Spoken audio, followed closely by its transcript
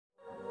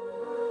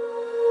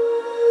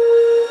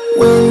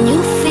When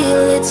you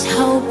feel it's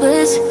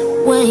hopeless,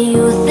 when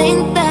you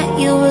think that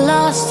you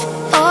lost,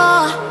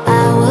 oh,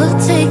 I will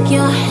take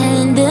your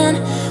hand and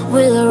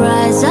we'll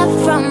rise up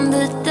from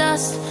the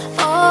dust.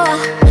 Oh,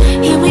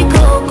 here we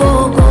go,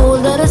 go, go,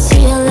 let us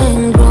heal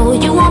and grow.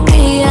 You won't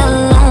be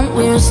alone,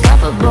 we're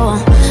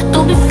unstoppable.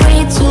 Don't be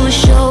afraid to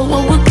show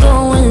what we're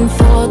going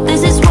for.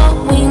 This is what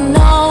we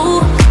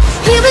know.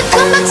 Here we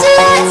come back to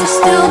life, we're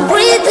still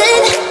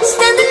breathing.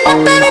 Standing up,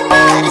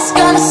 everybody's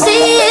gonna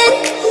see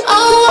it.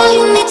 Oh, all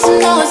you need to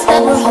know is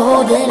that we're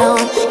holding on.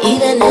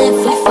 Even if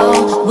we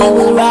fall, we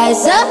will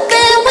rise up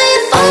and we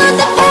follow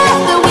the path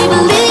that we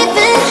believe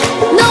in.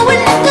 No,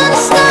 we're not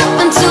gonna stop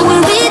until we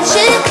reach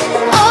it.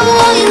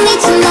 Oh, all you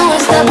need to know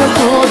is that we're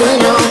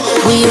holding on.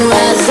 We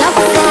rise up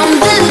from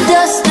the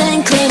dust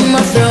and clean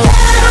my throat.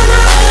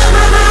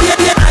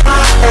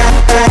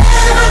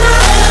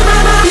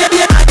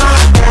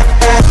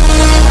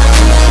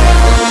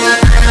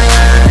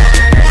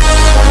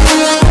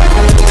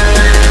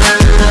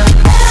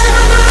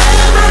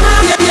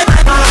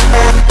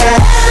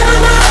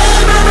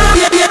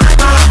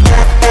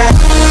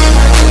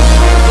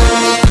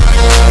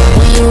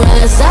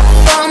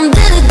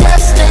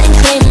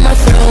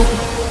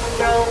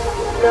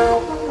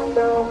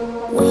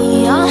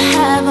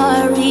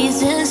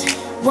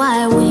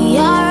 Why we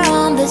are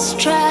on this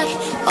track.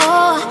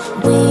 Oh,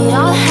 we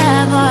all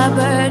have our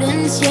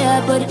burdens,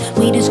 yeah, but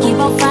we just keep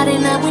on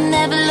fighting and we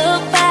never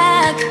look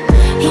back.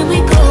 Here we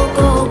go,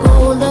 go,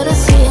 go, let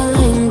us heal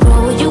and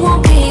grow. You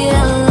won't be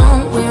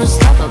alone, we're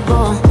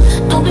unstoppable.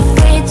 Don't be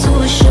afraid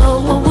to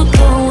show what we're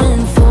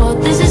going for.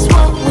 This is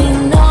what we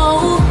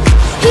know.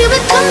 Here we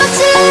come back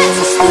to life,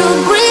 we're still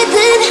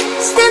breathing.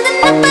 Standing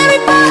up,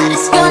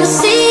 everybody's gonna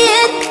see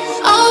it.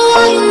 Oh,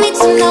 all you need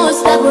to know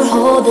is that we're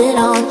holding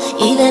on.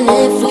 Even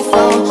if we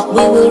fall,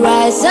 we will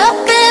rise up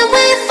and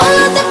we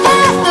follow the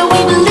path that we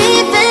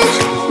believe in.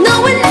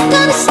 No, we're not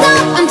gonna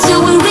stop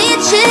until we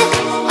reach it.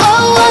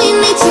 Oh, all you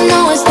need to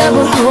know is that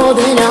we're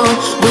holding on.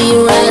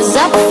 We rise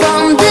up from